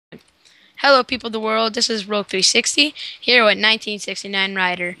Hello, people of the world. This is Rogue 360 here with 1969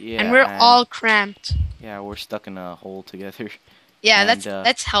 Rider, and Yeah, we're and all cramped. yeah, we're stuck in a hole together. Yeah, And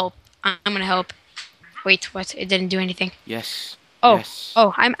let's help. I'm gonna help. Wait, what? It didn't do anything. yes, Oh, yes,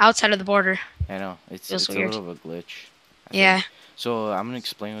 oh, I'm outside of the border. I know it's Feels it's a weird. little of a glitch, I Yeah. think. So I'm gonna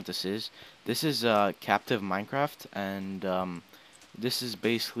explain what this is. This is captive Minecraft, and this is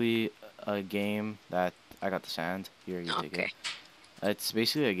basically a game that I got the sand. Here, you take it. Okay. It's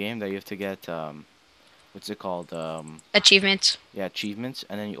basically a game that you have to get what's it called? Achievements. Yeah, achievements,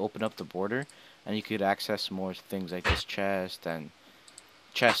 and then you open up the border, and you could access more things like this chest and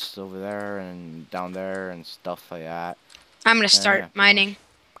chests over there and down there and stuff like that. I'm gonna start Yeah, pretty mining.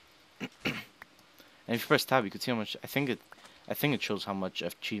 much. And if you press tab, you can see how much. I think it shows how much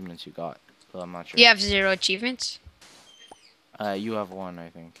achievements you got, but I'm not You sure. have 0 achievements. You have one, I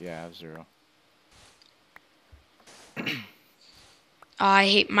think. Yeah, I have zero. Oh, I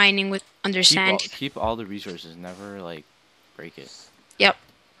hate mining with under sand. Keep all the resources. Never like break it. Yep.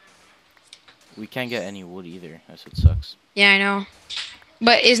 We can't get any wood either. That's what sucks. Yeah, I know.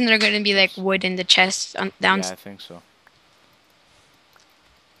 But isn't there gonna be like Oops. wood in the chest down? Yeah, I think so.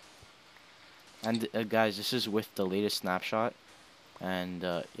 And guys, this is with the latest snapshot, and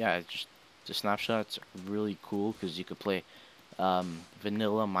yeah, it's just the snapshot's really cool because you could play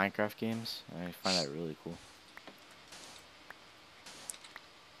vanilla Minecraft games. And I find that really cool.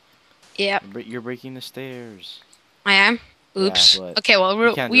 Yep. You're breaking the stairs. I am. Yeah, Oops. but Okay. Well,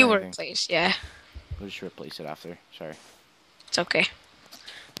 you can't we do were anything. replaced. Yeah. We'll just replace it after. Sorry. It's okay.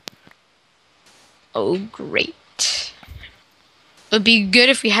 Oh, great. It would be good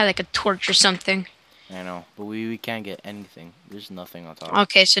if we had like a torch or something. I know, but we can't get anything. There's nothing on top.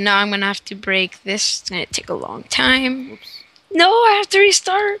 Okay, so now I'm gonna have to break this. It's gonna take a long time. Whoops. No, I have to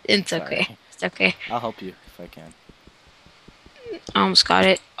restart. It's Sorry. okay. It's okay. I'll help you if I can. I almost got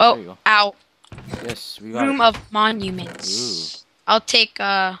it. There Oh, you go. ow. Yes, we got it. Room of Ooh. monuments. I'll take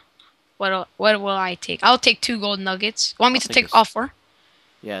what will I take? I'll take 2 gold nuggets. Want me I'll to take take this. all 4?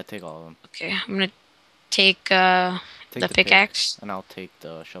 Yeah, take all of them. Okay, I'm gonna take Take the the pick, pickaxe. and I'll take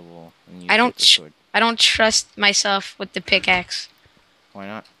the shovel, and you I don't take the sword. I don't trust myself with the pickaxe Why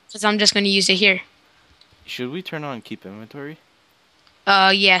not? because I'm just gonna use it here. Should we turn on keep inventory?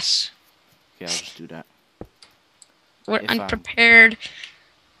 Yes. Okay, I'll just do that. We're If unprepared.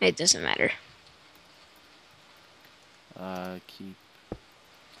 It doesn't matter. keep.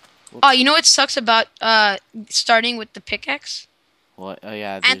 Oh, Whoops. you know what sucks about starting with the pickaxe What? Oh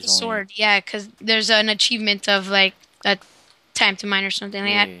yeah, and the there's only. sword? Yeah, because there's an achievement of like a time to mine or something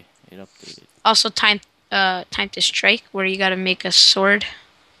like that. Yay! It updated. Also time to strike where you gotta make a sword.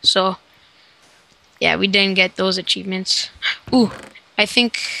 So yeah, we didn't get those achievements. Ooh, I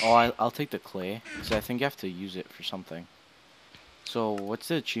think. Oh, I'll take the clay, because I think you have to use it for something. So, what's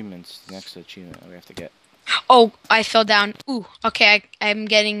the achievements? The next achievement that we have to get? Oh, I fell down. Ooh, okay. I'm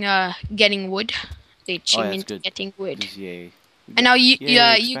getting wood. The Oh, yeah, that's achievement good. getting wood. Because, yay. And now Yay, you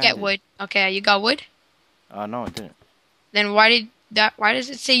get expanded. wood. Okay, you got wood. No, it didn't. Then why does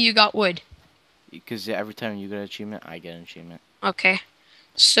it say you got wood? Because every time you get an achievement, I get an achievement. Okay.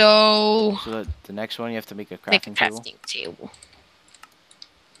 So So, the next one, you have to make a make a crafting table. crafting table.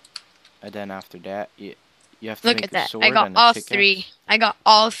 And then after that, you have to Look make at a that. I sword got and a all pickaxe. 3. I got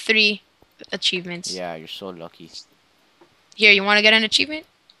all 3 achievements. Yeah, you're so lucky. Here, you want to get an achievement?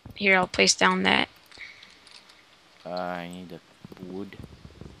 Here, I'll place down that. I need the wood.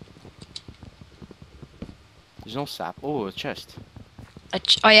 There's no sap. Oh, a chest.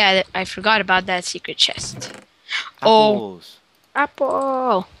 Oh yeah, I forgot about that secret chest. Oh, Apples.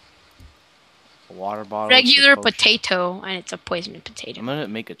 apple. A water bottle. Regular Potion. potato, and it's a poisonous potato. I'm gonna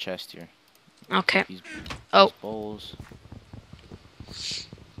make a chest here. Okay. These Oh. bowls.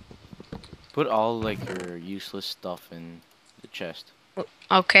 Put all like your useless stuff in the chest.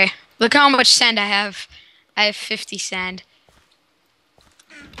 Okay. Look how much sand I have. I have 50 sand.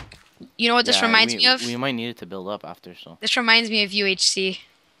 You know what this Yeah, reminds me of? we might need it to build up after, so. This reminds me of UHC.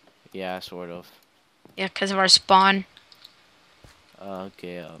 Yeah, sort of. Yeah, because of our spawn.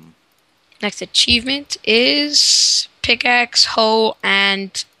 Okay, Next achievement is pickaxe, hoe,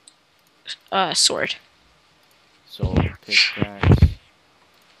 and sword. so pickaxe.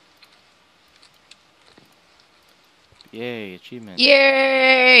 Yay, achievement.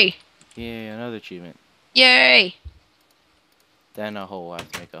 Yay! Yay, another achievement. Yay! Then a hoe, I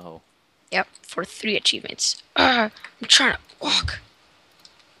have to make a hoe. Yep, for 3 achievements. I'm trying to walk.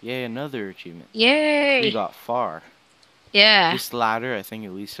 Yay, another achievement. Yay! We got far. Yeah. This ladder, I think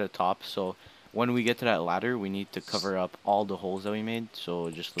it leads to the top, so when we get to that ladder, we need to cover up all the holes that we made, so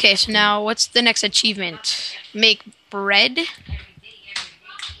it just looks Okay, so clean. now what's the next achievement? Make bread?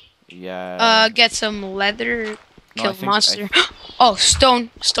 Yeah. Get some leather, No, I kill think monster. Oh, stone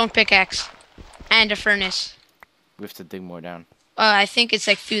pickaxe, and a furnace. we have to dig more down. I think it's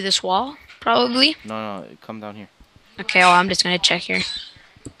like through this wall, probably. No, come down here. Okay, well, I'm just gonna check here.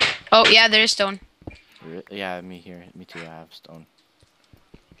 Oh, yeah, there is stone. Yeah, me here. Me too. I have stone.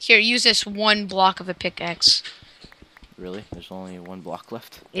 Here, use this one block of a pickaxe. Really? There's only one block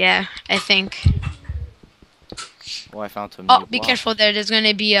left. Yeah, I think. Oh, I found some Oh, new be blocks. careful there. There's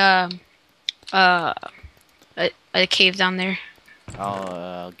gonna be uh, a cave down there.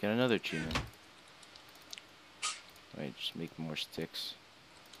 I'll get another achievement. Wait, just make more sticks.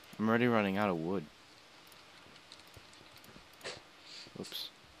 I'm already running out of wood. Oops.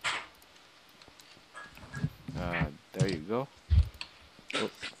 There you go. Oh.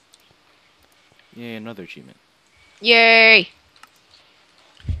 Yay, another achievement. Yay!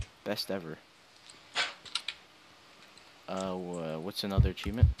 Best ever. What's another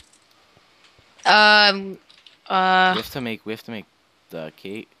achievement? Um, We have to make the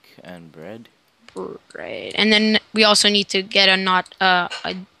cake and bread. right. And then we also need to get a not a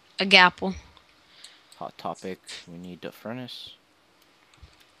gapple. Hot topic. We need the furnace.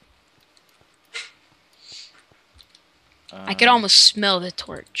 I could almost smell the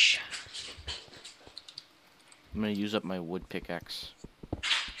torch. I'm gonna use up my wood pickaxe.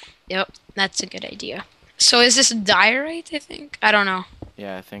 Yep, that's a good idea. So is this diorite, I think? I don't know.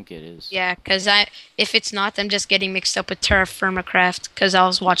 Yeah, I think it is. Yeah, because if it's not, I'm just getting mixed up with Terra Firma Craft, because I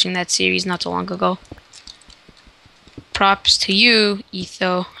was watching that series not too long ago. Props to you,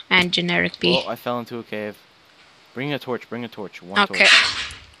 Etho, and Generic B. Oh, I fell into a cave. Bring a torch, bring a torch. One Okay.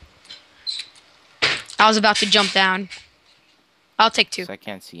 torch. I was about to jump down. I'll take 2. 'Cause I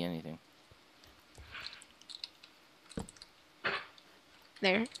can't see anything.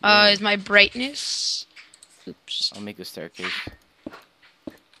 There. Yeah. Is my brightness? Oops. I'll make a staircase.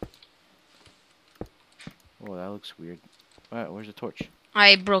 Oh, that looks weird. Where's the torch?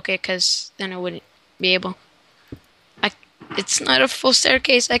 I broke it because then I wouldn't be able. It's not a full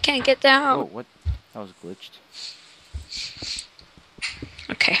staircase. I can't get down. Oh, what? That was glitched.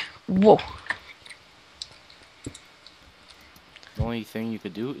 Okay. Whoa. The only thing you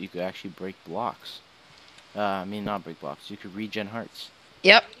could do, you could actually break blocks. I mean, not break blocks. You could regen hearts.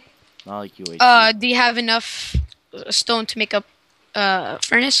 Yep. Not like UHC. Do you have enough stone to make a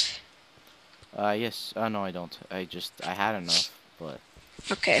furnace? Yes. No, I don't. I had enough, but.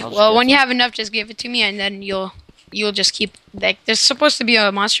 Okay. I'll just Well, get when you some. have enough, just give it to me, and then you'll just keep like. There's supposed to be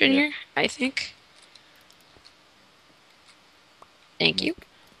a monster in Yeah. here, I think. Thank you.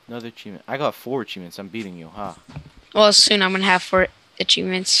 Another achievement. I got 4 achievements. I'm beating you, huh? Well, soon I'm gonna have 4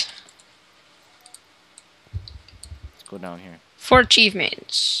 achievements. Let's go down here. 4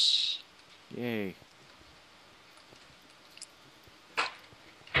 achievements. Yay.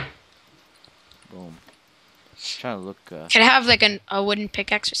 Boom. Trying to look. Can I have like a wooden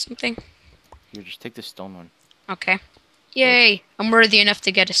pickaxe or something? Here, just take the stone one. Okay. Yay! I'm worthy enough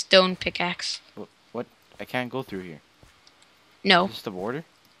to get a stone pickaxe. What? I can't go through here. No. Is this the border?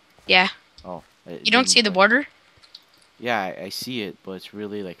 Yeah. Oh. You don't see the border? Yeah, I see it, but it's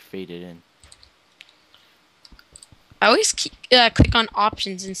really like faded in. I always click on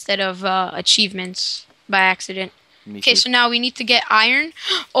options instead of achievements by accident. Me Okay, too. so now we need to get iron.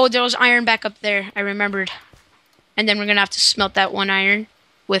 Oh, there was iron back up there. I remembered. And then we're going to have to smelt that one iron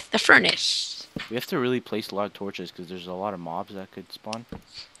with the furnace. We have to really place a lot of torches because there's a lot of mobs that could spawn.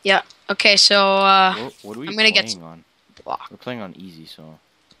 Yeah. Okay, so What are we I'm gonna playing get on? block. We're playing on easy, so.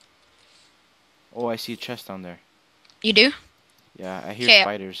 Oh, I see a chest down there. You do? Yeah, I hear Okay,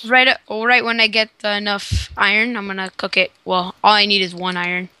 spiders. right when I get enough iron, I'm going to cook it. Well, all I need is 1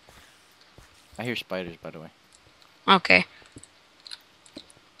 iron. I hear spiders, by the way. Okay.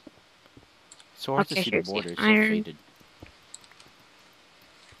 It's so hard Okay, to see the here's the border. It's so iron. faded.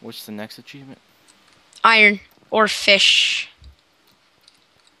 What's the next achievement? Iron or fish.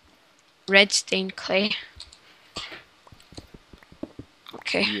 Red stained clay.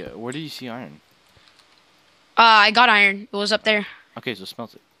 Okay. Yeah, where do you see iron? I got iron. It was up there. Okay, so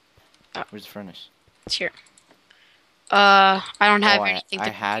smelt it. Oh. Where's the furnace? It's here. I don't have Oh, anything to I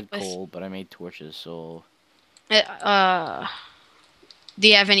cook had with. coal, but I made torches, so Do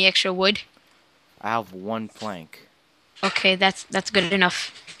you have any extra wood? I have 1 plank. Okay, that's good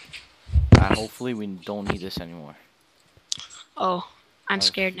enough. Hopefully we don't need this anymore. Oh, I'm I've-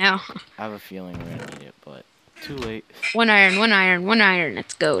 scared now. I have a feeling we're gonna need it, but too late. 1 iron, 1 iron, 1 iron.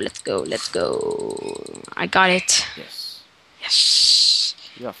 Let's go, let's go, let's go. I got it. Yes. Yes.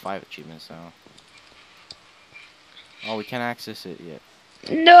 You got 5 achievements now. Oh, we can't access it yet.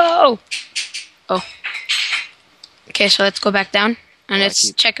 No. Oh. Okay, so let's go back down And Oh, I let's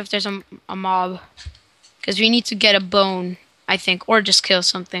keep. check if there's a mob. Because we need to get a bone, I think, or just kill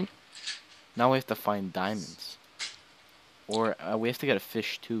something. Now we have to find diamonds. Or we have to get a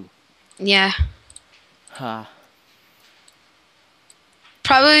fish too. Yeah. Ha.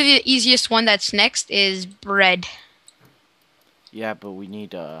 Probably the easiest one that's next is bread. Yeah, but we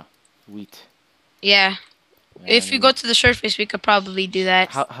need wheat. Yeah. If And we we go to the surface, we could probably do that.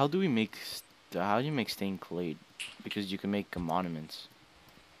 how do we make how do you make stained clay? Because you can make monuments.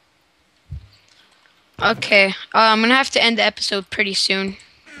 Okay. I'm gonna have to end the episode pretty soon.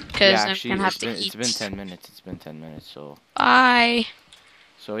 Yeah, Because I'm actually gonna have it's to been eat. 10 minutes. It's been 10 minutes. Bye.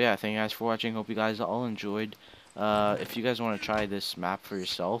 So yeah, thank you guys for watching. Hope you guys all enjoyed. If you guys want to try this map for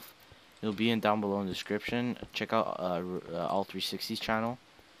yourself, it'll be in down below in the description. Check out All 360's channel.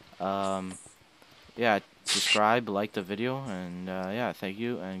 Um, yeah, subscribe, like the video, and yeah, thank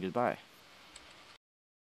you and goodbye.